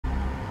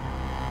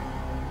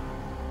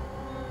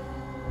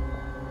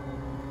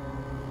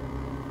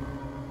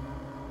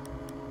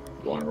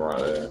one right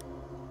there.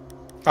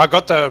 I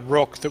got the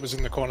rook that was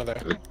in the corner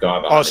there. The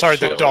guy Oh, sorry,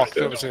 the shield dock too.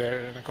 that was there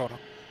in the corner.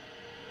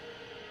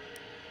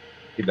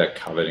 Keep that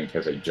covered in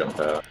case they jump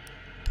out.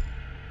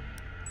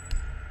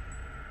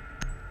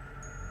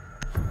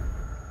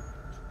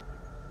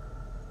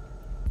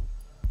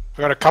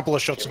 I got a couple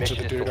of shots into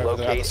the dude over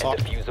the other side.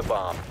 Defuse a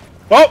bomb.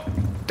 Oh!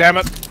 Damn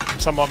it!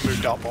 Someone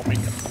moved up on me.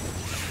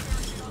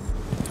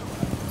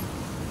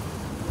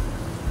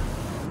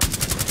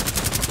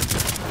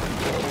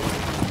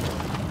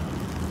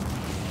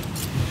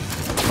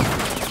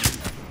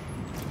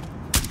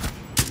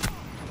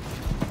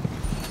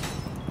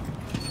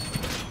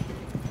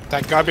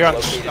 That guy behind,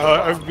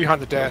 over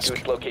behind the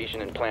desk.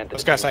 Location and plant I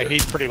was gonna say,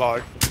 he's pretty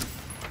low.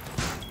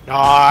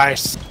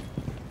 Nice!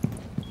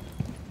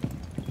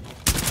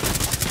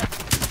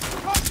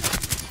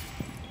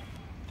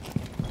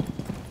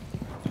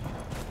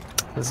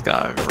 This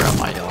guy around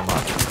my yellow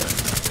mark.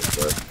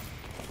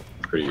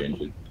 Pretty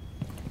injured.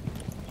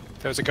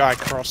 There was a guy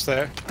across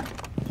there.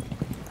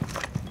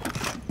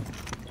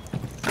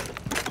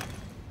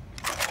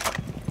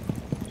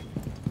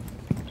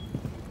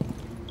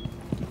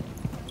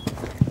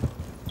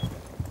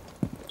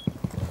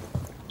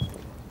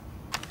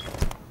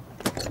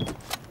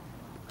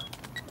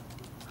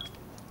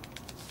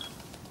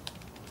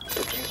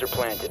 Diffuser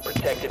planted,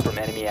 protected from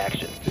enemy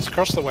action. He's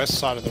across the west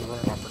side of the room,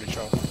 I'm pretty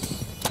sure.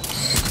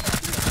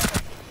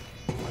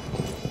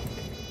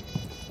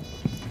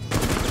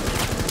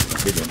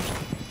 Hit him.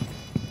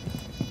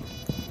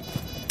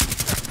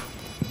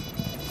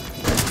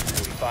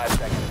 45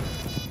 seconds.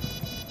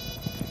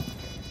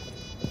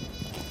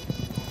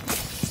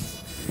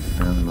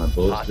 And my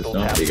bullets just Hostiles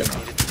not have big enough.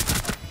 succeeded.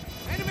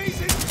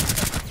 Enemies in.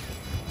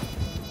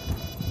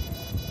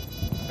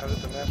 How did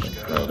the match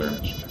go? Rather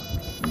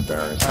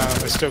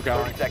embarrassing. We're still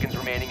 30 going. seconds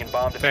remaining in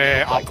bomb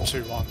They're defusal up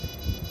cycle. 2-1.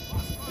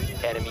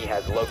 Enemy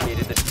has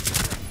located the...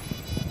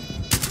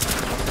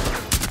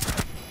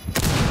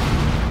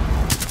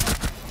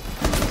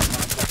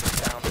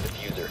 Found the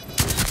diffuser.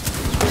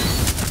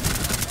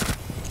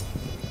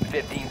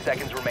 15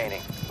 seconds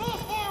remaining. Move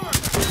forward.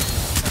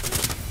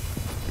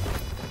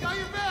 Got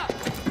your back.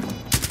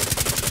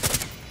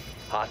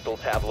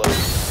 Hostiles have located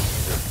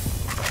the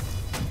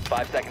diffuser.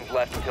 5 seconds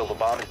left until the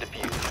bomb is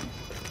defused.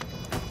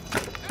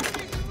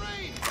 Enemies in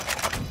range.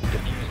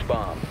 Defused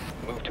bomb.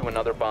 Move to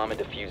another bomb and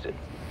defuse it.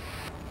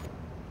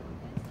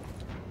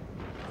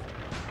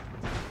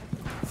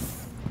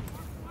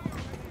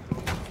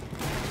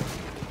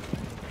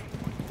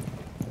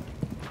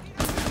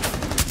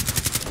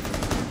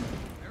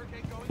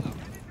 Barricade going up.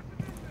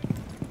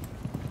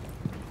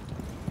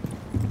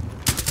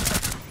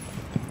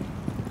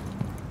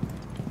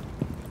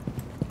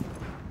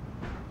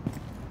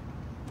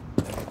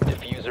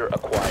 Diffuser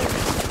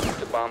acquired. Move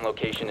to bomb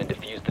location and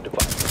defuse the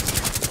device.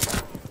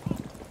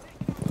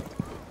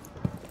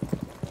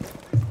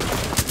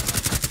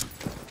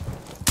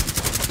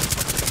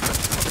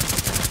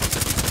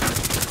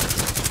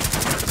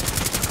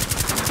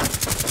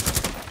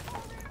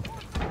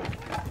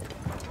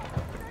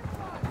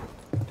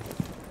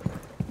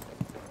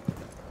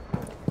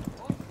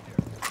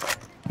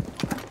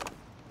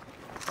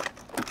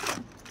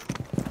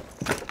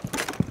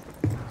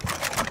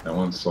 That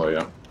one saw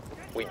ya.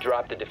 We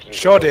dropped the diffuser.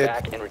 Sure Go did.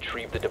 back and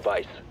retrieve the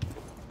device.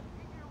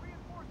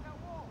 Reinforce that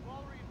wall.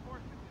 Wall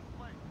reinforcements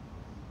in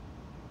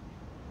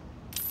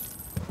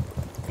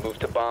place. Move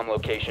to bomb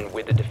location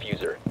with the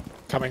diffuser.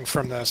 Coming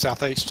from the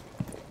southeast.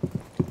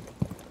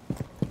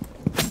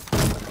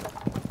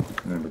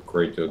 And a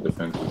great deal of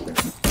defenses here.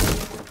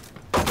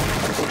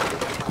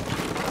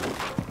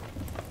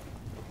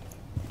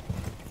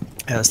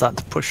 Yeah, they're starting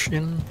to push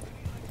in.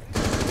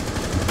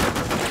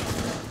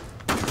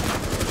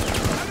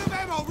 Out of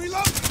ammo.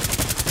 Reload.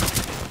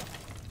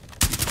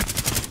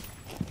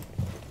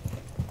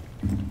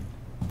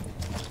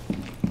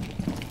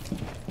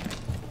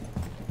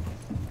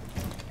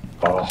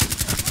 Oh.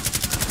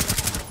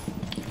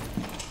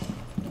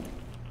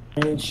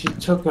 And she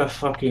took a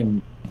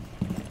fucking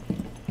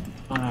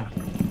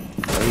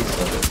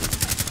face of it.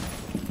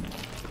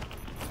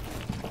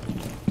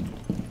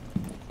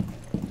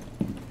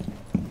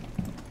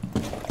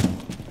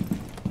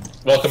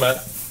 Welcome, Matt.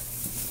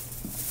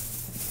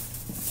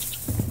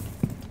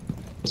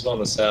 There's one on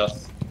the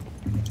south.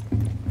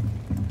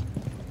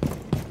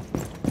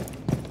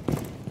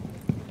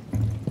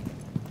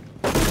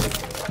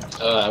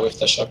 With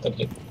the shotgun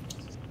hit.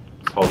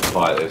 Hold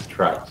tight, there's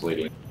tracks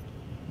leading.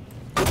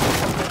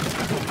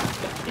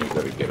 You've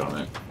got to get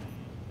on it.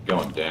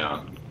 Going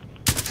down.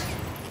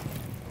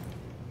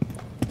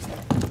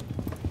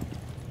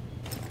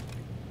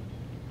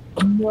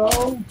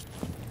 No!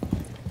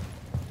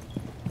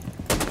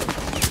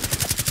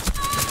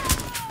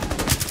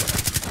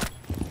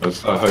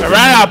 I ran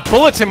out of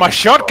bullets in my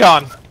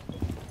shotgun!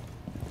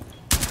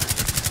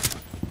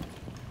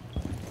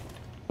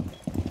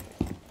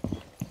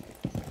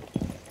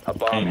 A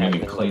bomb Came has in and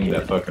been cleaned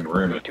that located. fucking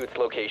room. Move to its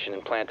location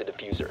and plant the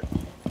diffuser.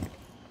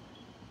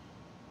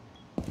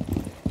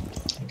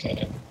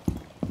 Okay.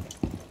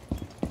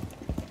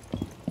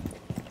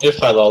 If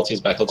High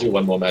Loyalty's back, I'll do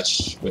one more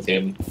match with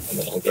him, and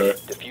then I'll go.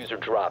 Diffuser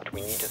dropped.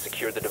 We need to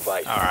secure the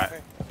device. Alright.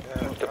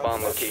 Move to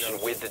bomb location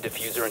with the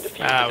diffuser and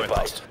defuse Ah, the we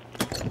device. lost.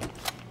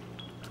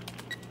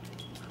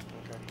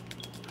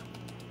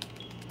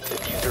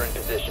 Diffuser in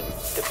position.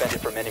 Defend it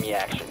from enemy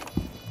action.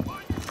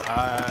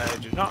 I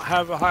do not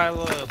have a high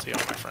loyalty on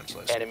my friends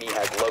list. Enemy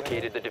has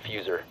located the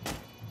diffuser.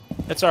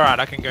 It's alright,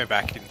 I can go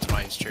back into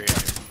my history.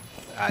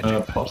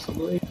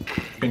 Possibly.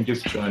 You can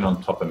just join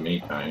on top of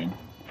me, can't you?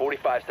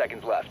 45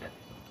 seconds left.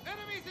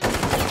 Enemies in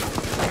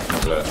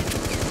Have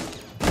a-